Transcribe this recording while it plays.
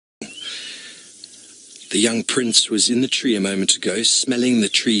The young prince was in the tree a moment ago, smelling the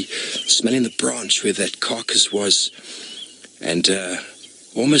tree, smelling the branch where that carcass was, and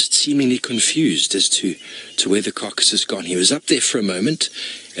almost seemingly confused as to where the carcass has gone. He was up there for a moment,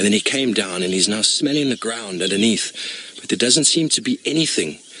 and then he came down, and he's now smelling the ground underneath, but there doesn't seem to be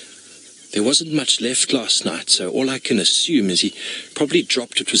anything. There wasn't much left last night, so all I can assume is he probably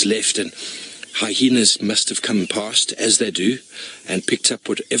dropped what was left, and hyenas must have come past, as they do, and picked up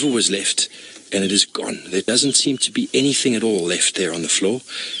whatever was left, and it is gone. There doesn't seem to be anything at all left there on the floor,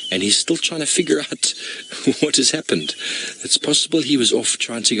 and he's still trying to figure out what has happened. It's possible he was off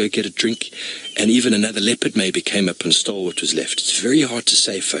trying to go get a drink, and even another leopard maybe came up and stole what was left. It's very hard to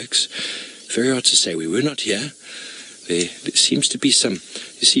say, folks. Very hard to say. We were not here. There seems to be some,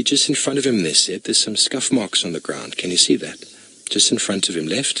 you see just in front of him there, Seth, there's some scuff marks on the ground. Can you see that? Just in front of him,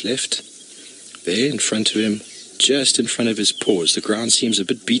 left. There, in front of him, just in front of his paws. The ground seems a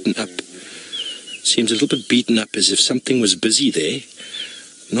bit beaten up. Seems a little bit beaten up, as if something was busy there.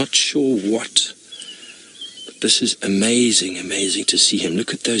 Not sure what. But this is amazing, amazing to see him.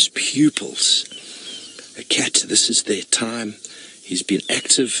 Look at those pupils. A cat, this is their time. He's been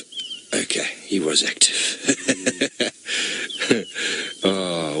active. Okay, he was active.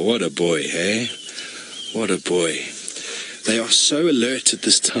 Oh, what a boy, eh? What a boy. They are so alert at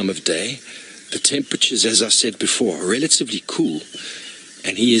this time of day. The temperatures, as I said before, are relatively cool.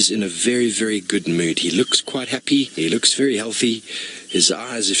 And he is in a very, very good mood. He looks quite happy. He looks very healthy. His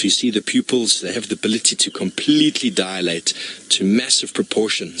eyes, if you see the pupils, they have the ability to completely dilate to massive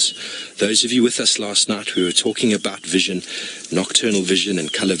proportions. Those of you with us last night, we were talking about vision, nocturnal vision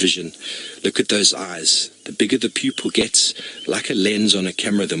and color vision. Look at those eyes. The bigger the pupil gets, like a lens on a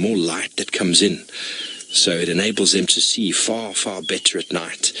camera, the more light that comes in. So it enables them to see far, far better at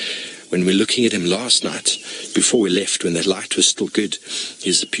night. When we were looking at him last night, before we left, when the light was still good,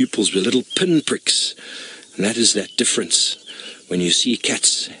 his pupils were little pinpricks. And that is that difference. When you see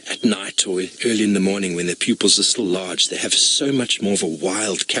cats at night or early in the morning, when their pupils are still large, they have so much more of a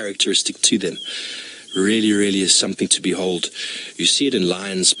wild characteristic to them. Really, really is something to behold. You see it in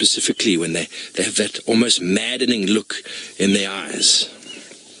lions specifically, when they have that almost maddening look in their eyes.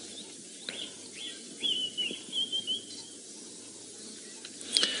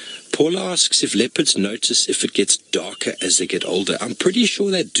 Paul asks if leopards notice if it gets darker as they get older. I'm pretty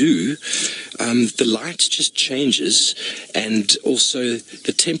sure they do. The light just changes, and also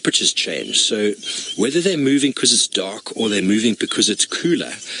the temperatures change. So whether they're moving because it's dark or they're moving because it's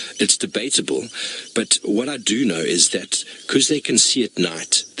cooler, it's debatable. But what I do know is that because they can see at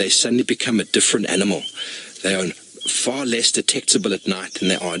night, they suddenly become a different animal. They are far less detectable at night than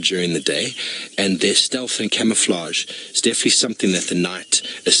they are during the day, and their stealth and camouflage is definitely something that the night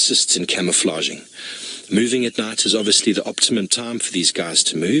assists in camouflaging. Moving at night is obviously the optimum time for these guys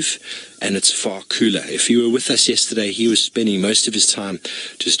to move, and it's far cooler. If you were with us yesterday, he was spending most of his time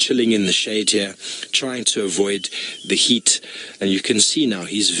just chilling in the shade here, trying to avoid the heat, and you can see now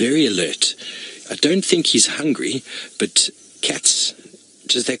he's very alert. I don't think he's hungry, but cats,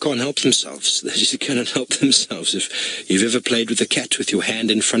 they can't help themselves. They just cannot help themselves. If you've ever played with a cat with your hand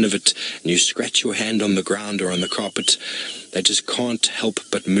in front of it and you scratch your hand on the ground or on the carpet, they just can't help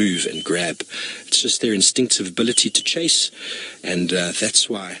but move and grab. It's just their instinctive ability to chase, and that's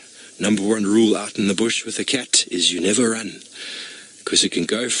why number one rule out in the bush with a cat is you never run. Because it can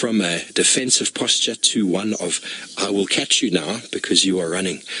go from a defensive posture to one of, I will catch you now because you are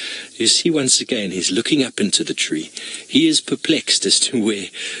running. You see, once again, he's looking up into the tree. He is perplexed as to where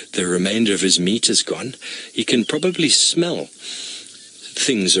the remainder of his meat has gone. He can probably smell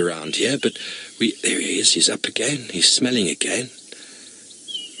things around here, but there he is. He's up again. He's smelling again.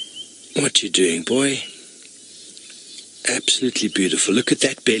 What you doing, boy? Absolutely beautiful. Look at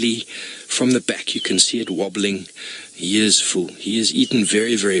that belly. From the back, you can see it wobbling. He is full. He has eaten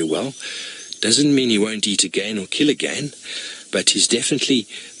very, very well. Doesn't mean he won't eat again or kill again, but he's definitely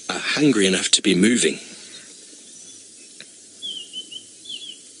hungry enough to be moving.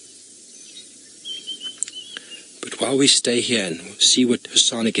 But while we stay here and see what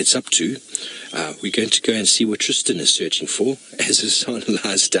Hosana gets up to, we're going to go and see what Tristan is searching for as Hosana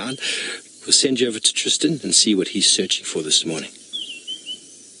lies down. We'll send you over to Tristan and see what he's searching for this morning.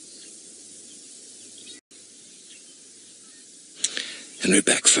 And we're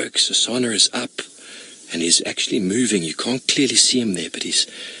back, folks. Hosana is up, and he's actually moving. You can't clearly see him there, but he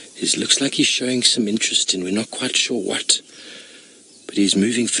looks like he's showing some interest in, we're not quite sure what. But he's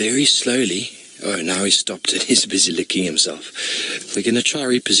moving very slowly. Oh, now he's stopped and he's busy licking himself. We're going to try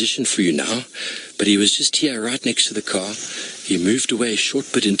reposition for you now, but he was just here right next to the car. He moved away a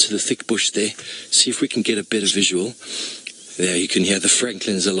short bit into the thick bush there. See if we can get a better visual. There you can hear the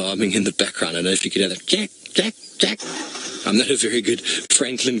Franklins alarming in the background. I don't know if you can hear that. Jack, Jack, Jack. I'm not a very good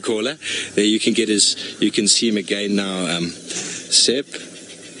Franklin caller. There you can see him again now. Seb.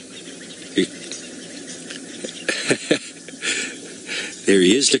 There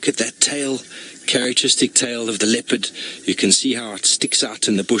he is. Look at that tail. Characteristic tail of the leopard. You can see how it sticks out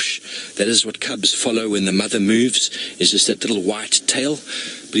in the bush. That is what cubs follow when the mother moves, is just that little white tail.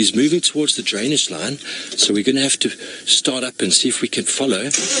 But he's moving towards the drainage line, so we're going to have to start up and see if we can follow.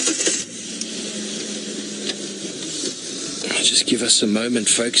 Just give us a moment,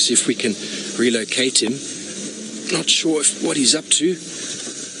 folks, see if we can relocate him. Not sure what he's up to,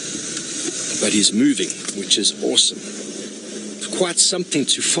 but he's moving, which is awesome. It's quite something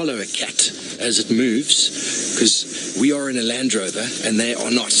to follow a cat as it moves, because we are in a Land Rover and they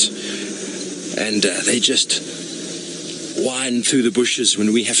are not. And they just wind through the bushes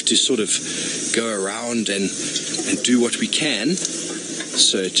when we have to sort of go around and do what we can.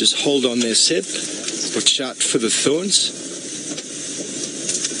 So just hold on there, Seb. Watch out for the thorns.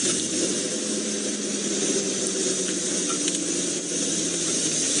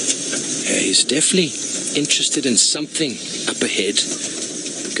 He's definitely interested in something up ahead,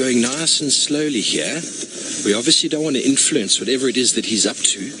 going nice and slowly here. We obviously don't want to influence whatever it is that he's up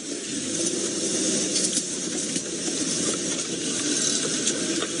to.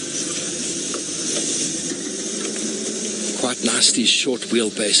 Quite nice, these short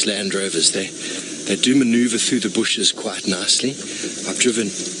wheelbase Land Rovers. They do maneuver through the bushes quite nicely. I've driven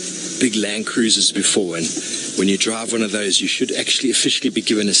big Land Cruisers before, and when you drive one of those, you should actually officially be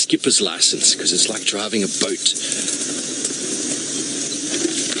given a skipper's license, because it's like driving a boat.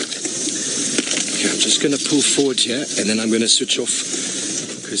 Okay, I'm just going to pull forward here, and then I'm going to switch off,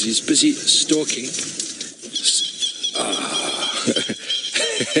 because he's busy stalking.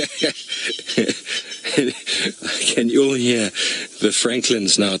 Can you all hear the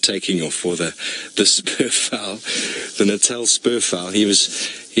Franklins now taking off, or the spurfowl, the Natal spurfowl?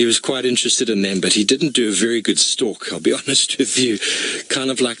 He was quite interested in them, but he didn't do a very good stalk, I'll be honest with you.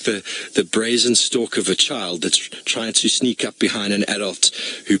 Kind of like the brazen stalk of a child that's trying to sneak up behind an adult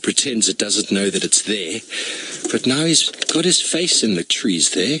who pretends it doesn't know that it's there. But now he's got his face in the trees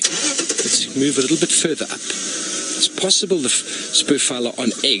there. Let's move a little bit further up. It's possible the spurfowl are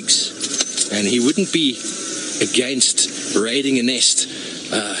on eggs, and he wouldn't be against raiding a nest.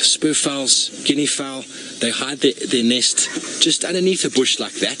 Spurfowls, guinea fowl, they hide their nest just underneath a bush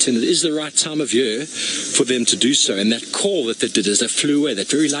like that, and it is the right time of year for them to do so. And that call that they did as they flew away, that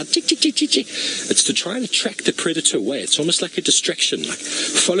very loud tick, tick, tick, tick, tick, it's to try and attract the predator away. It's almost like a distraction, like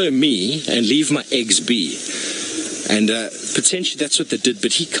follow me and leave my eggs be. And potentially that's what they did,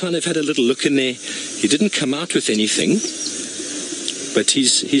 but he kind of had a little look in there. He didn't come out with anything, but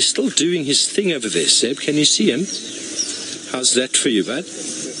he's still doing his thing over there, Seb. Can you see him? How's that for you, bud?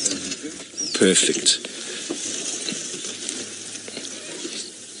 Perfect.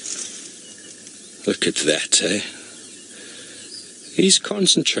 Look at that, eh? He's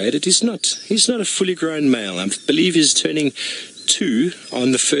concentrated. He's not a fully grown male. I believe he's turning 2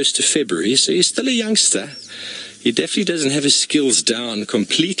 on the 1st of February, so he's still a youngster. He definitely doesn't have his skills down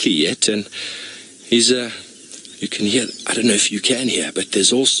completely yet, and he's you can hear, I don't know if you can hear, but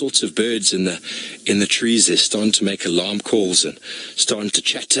there's all sorts of birds in the trees. They're starting to make alarm calls and starting to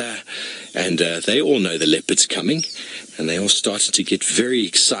chatter, and they all know the leopard's coming, and they all started to get very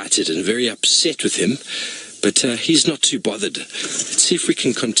excited and very upset with him. But he's not too bothered. Let's see if we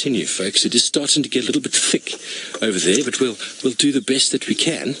can continue, folks. It is starting to get a little bit thick over there, but we'll do the best that we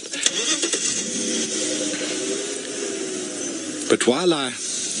can. But while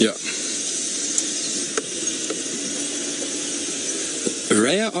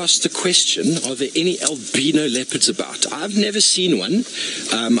Rhea asked the question, are there any albino leopards about? I've never seen one.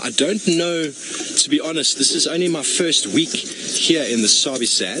 I don't know, to be honest. This is only my first week here in the Sabi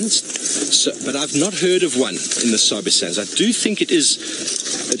Sands, but I've not heard of one in the Sabi Sands. I do think it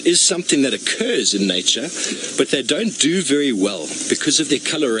is something that occurs in nature, but they don't do very well because of their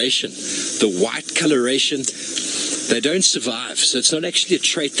coloration. The white coloration, they don't survive. So it's not actually a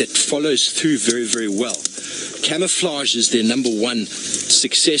trait that follows through very, very well. Camouflage is their #1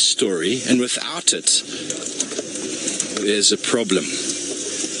 success story, and without it, there's a problem.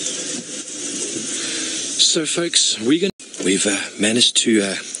 So, folks, we've managed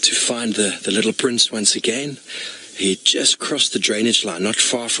to find the little prince once again. He just crossed the drainage line, not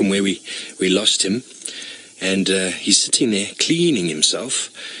far from where we lost him, and he's sitting there cleaning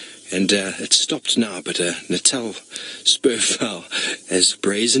himself. And it stopped now, but Natal spurfowl has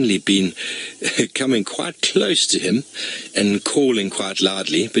brazenly been coming quite close to him and calling quite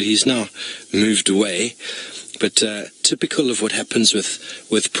loudly, but he's now moved away. But typical of what happens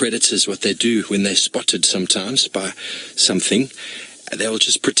with predators, what they do when they're spotted sometimes by something, they'll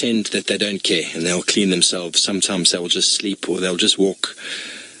just pretend that they don't care and they'll clean themselves. Sometimes they'll just sleep or they'll just walk.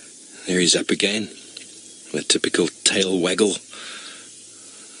 There he's up again. A typical tail waggle.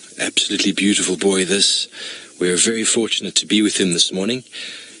 Absolutely beautiful boy, this. We're very fortunate to be with him this morning.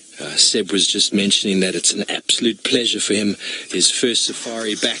 Seb was just mentioning that it's an absolute pleasure for him, his first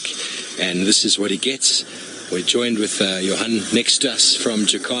safari back, and this is what he gets. We're joined with Johan next to us from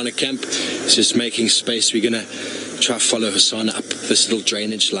Jacana Camp. He's just making space. We're going to try to follow Hosana up this little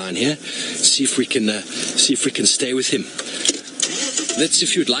drainage line here, see if we can stay with him. That's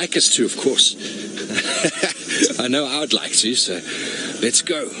if you'd like us to, of course. I know I would like to, so let's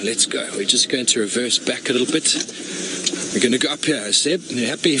go. We're just going to reverse back a little bit. We're going to go up here, Seb. You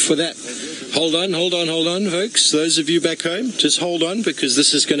happy for that? Hold on, folks. Those of you back home, just hold on, because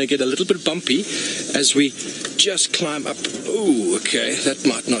this is going to get a little bit bumpy as we just climb up. Oh, okay, that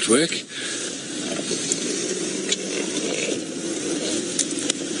might not work.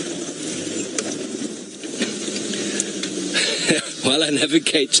 While I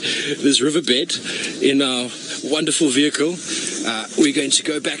navigate this riverbed in our wonderful vehicle, we're going to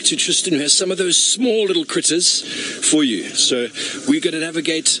go back to Tristan, who has some of those small little critters for you. So we're going to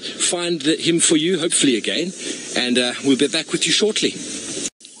navigate, find him for you, hopefully again, and we'll be back with you shortly.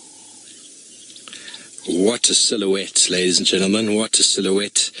 What a silhouette, ladies and gentlemen, what a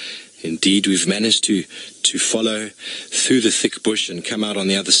silhouette. Indeed, we've managed to follow through the thick bush and come out on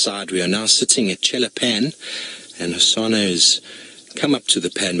the other side. We are now sitting at Chela Pan, and Hosana is come up to the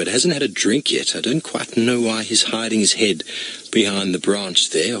pan, but hasn't had a drink yet. I don't quite know why he's hiding his head behind the branch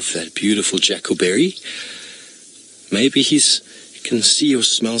there of that beautiful jackalberry. Maybe he can see or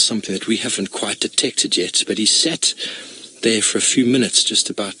smell something that we haven't quite detected yet, but he sat there for a few minutes, just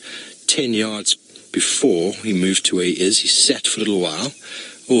about 10 yards before he moved to where he is. He sat for a little while.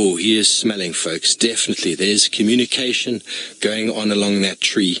 Oh, he is smelling, folks. Definitely. There's communication going on along that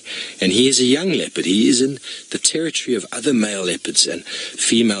tree. And he is a young leopard. He is in the territory of other male leopards and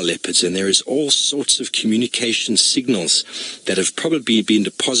female leopards. And there is all sorts of communication signals that have probably been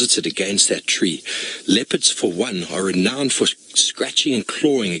deposited against that tree. Leopards, for one, are renowned for scratching and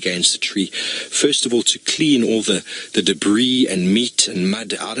clawing against the tree. First of all, to clean all the debris and meat and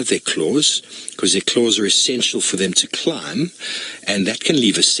mud out of their claws, because their claws are essential for them to climb, and that can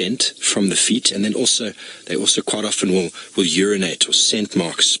leave a scent from the feet. And then they also quite often will urinate or scent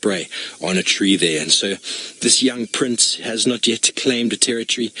mark spray on a tree there. And so this young prince has not yet claimed a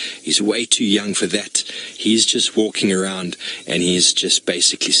territory. He's way too young for that. He's just walking around and he's just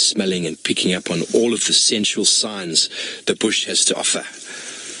basically smelling and picking up on all of the sensual signs the bush has to offer.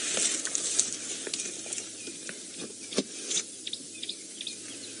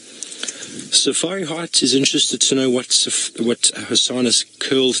 Safari Heart is interested to know what Hosana's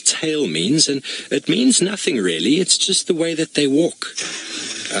curled tail means, and it means nothing really. It's just the way that they walk.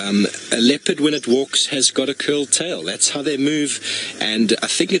 A leopard, when it walks, has got a curled tail. That's how they move, and I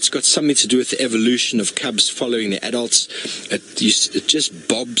think it's got something to do with the evolution of cubs following the adults. It just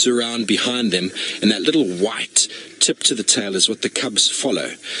bobs around behind them, and that little white tip to the tail is what the cubs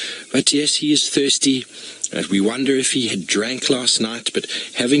follow. But yes, he is thirsty. We wonder if he had drank last night, but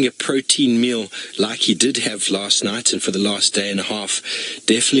having a protein meal like he did have last night and for the last day and a half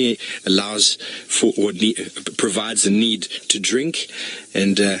definitely allows for or provides the need to drink.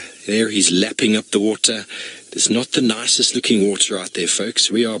 And there he's lapping up the water. There's not the nicest looking water out there,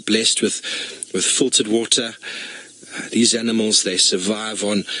 folks. We are blessed with filtered water. These animals, they survive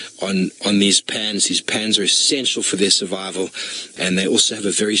on these pans. These pans are essential for their survival, and they also have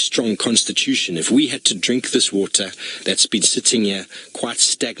a very strong constitution. If we had to drink this water that's been sitting here quite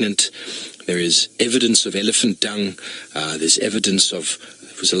stagnant, there is evidence of elephant dung. There's evidence of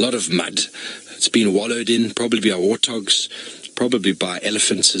a lot of mud. It's been wallowed in, probably by warthogs, probably by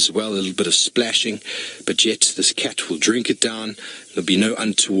elephants as well, a little bit of splashing, but yet this cat will drink it down. There'll be no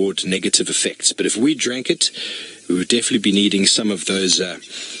untoward negative effects. But if we drank it, we would definitely be needing some of those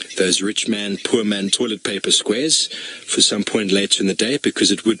rich man, poor man toilet paper squares for some point later in the day,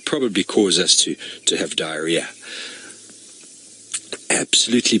 because it would probably cause us to have diarrhea.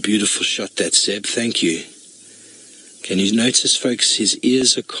 Absolutely beautiful shot, that, Seb. Thank you. Can you notice, folks, his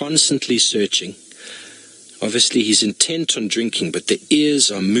ears are constantly searching. Obviously, he's intent on drinking, but the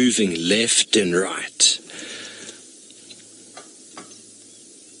ears are moving left and right.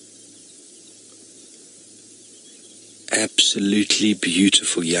 Absolutely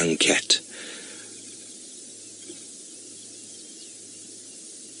beautiful young cat.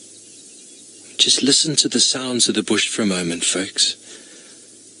 Just listen to the sounds of the bush for a moment, folks.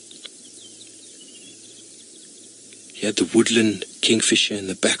 You had the woodland kingfisher in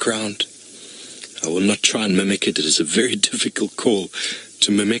the background. I will not try and mimic it. It is a very difficult call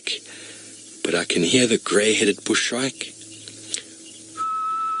to mimic. But I can hear the grey-headed bushshrike.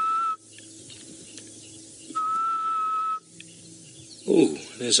 Oh,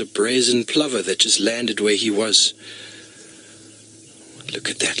 there's a brazen plover that just landed where he was. Look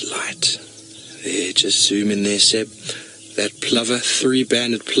at that light. There, just zoom in there, Seb. That plover,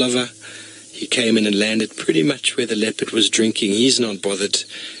 3-banded plover, he came in and landed pretty much where the leopard was drinking. He's not bothered.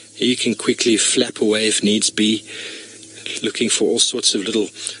 He can quickly flap away if needs be, looking for all sorts of little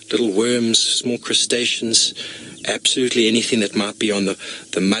worms, small crustaceans, absolutely anything that might be on the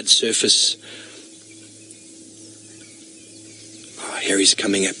mud surface. Oh, here he's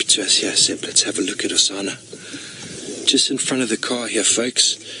coming up to us here, Seb. Let's have a look at Hosana. Just in front of the car here,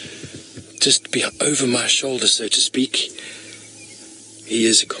 folks. Just over my shoulder, so to speak. He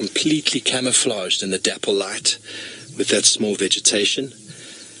is completely camouflaged in the dapple light with that small vegetation.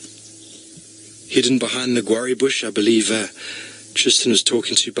 Hidden behind the guarri bush, I believe Tristan was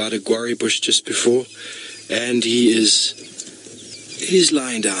talking to you about a guarri bush just before. And he's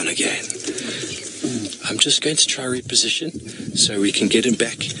lying down again. I'm just going to try reposition so we can get him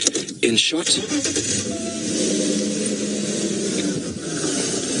back in shot.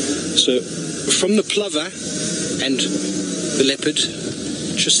 So, from the plover and the leopard,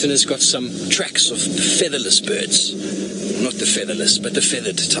 Tristan has got some tracks of the featherless birds. Not the featherless, but the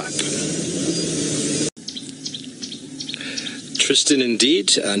feathered type. Tristan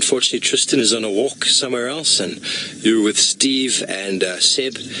indeed. Unfortunately, Tristan is on a walk somewhere else, and you're with Steve and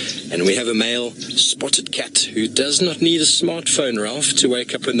Seb, and we have a male spotted cat who does not need a smartphone, Ralph, to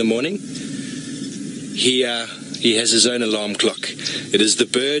wake up in the morning. He has his own alarm clock. It is the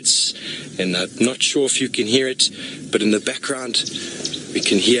birds, and I'm not sure if you can hear it, but in the background we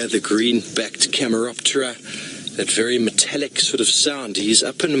can hear the green-backed Cameroptera, that very metallic sort of sound. He's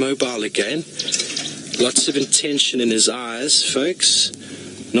up and mobile again. Lots of intention in his eyes, folks.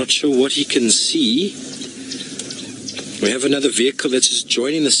 Not sure what he can see. We have another vehicle that's just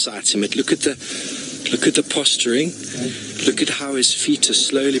joining the sight limit. Look at the posturing. Look at how his feet are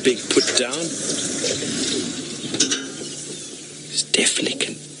slowly being put down. He's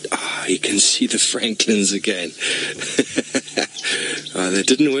definitely he can see the Franklins again. Oh, that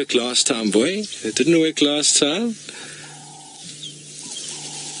didn't work last time, boy. It didn't work last time.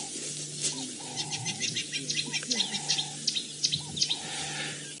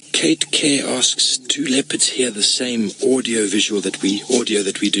 Kate Care asks, do leopards hear the same audio that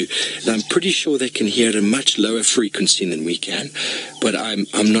we do? And I'm pretty sure they can hear at a much lower frequency than we can, but I'm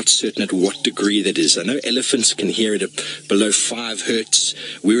not certain at what degree that is. I know elephants can hear it below 5 hertz.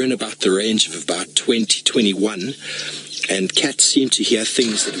 We're in about the range of about 20, 21. And cats seem to hear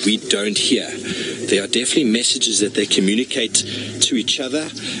things that we don't hear. There are definitely messages that they communicate to each other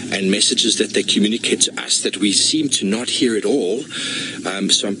and messages that they communicate to us that we seem to not hear at all.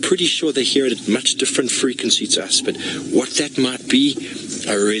 So I'm pretty sure they hear it at much different frequency to us. But what that might be,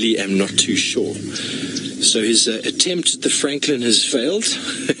 I really am not too sure. So his attempt at the Franklin has failed.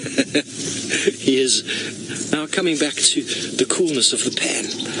 He is now coming back to the coolness of the pan.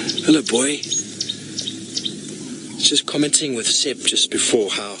 Hello, boy. Just commenting with Seb just before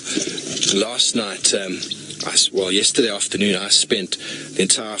how last night, yesterday afternoon, I spent the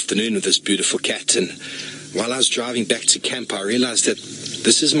entire afternoon with this beautiful cat, and while I was driving back to camp, I realized that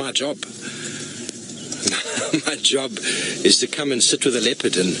this is my job. My job is to come and sit with a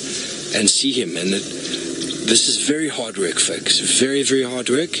leopard and see him, and this is very hard work, folks. Very, very hard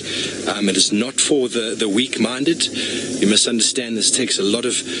work. It is not for the weak-minded. You must understand this takes a lot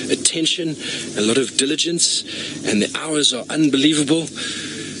of attention, a lot of diligence, and the hours are unbelievable.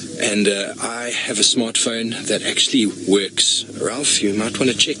 And I have a smartphone that actually works. Ralph, you might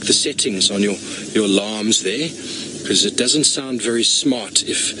want to check the settings on your alarms there, because it doesn't sound very smart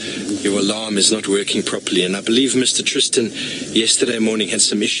if your alarm is not working properly. And I believe Mr. Tristan yesterday morning had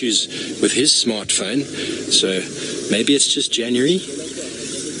some issues with his smartphone. So maybe it's just January.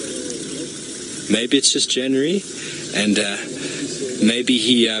 Maybe it's just January. And maybe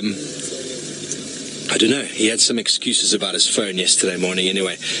he, I don't know, he had some excuses about his phone yesterday morning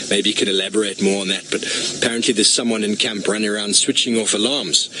anyway. Maybe he could elaborate more on that. But apparently there's someone in camp running around switching off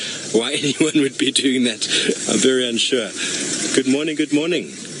alarms. Why anyone would be doing that, I'm very unsure. Good morning, good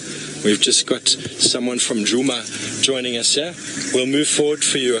morning. We've just got someone from Djuma joining us here. We'll move forward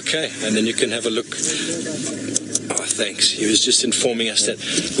for you, okay? And then you can have a look. Oh, thanks. He was just informing us that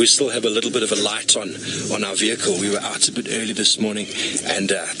we still have a little bit of a light on our vehicle. We were out a bit early this morning, and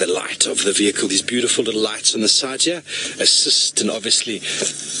the light of the vehicle, these beautiful little lights on the side here, assist in obviously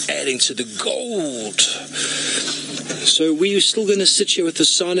adding to the gold. So we're still going to sit here with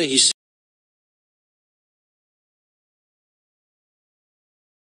Hosana. He's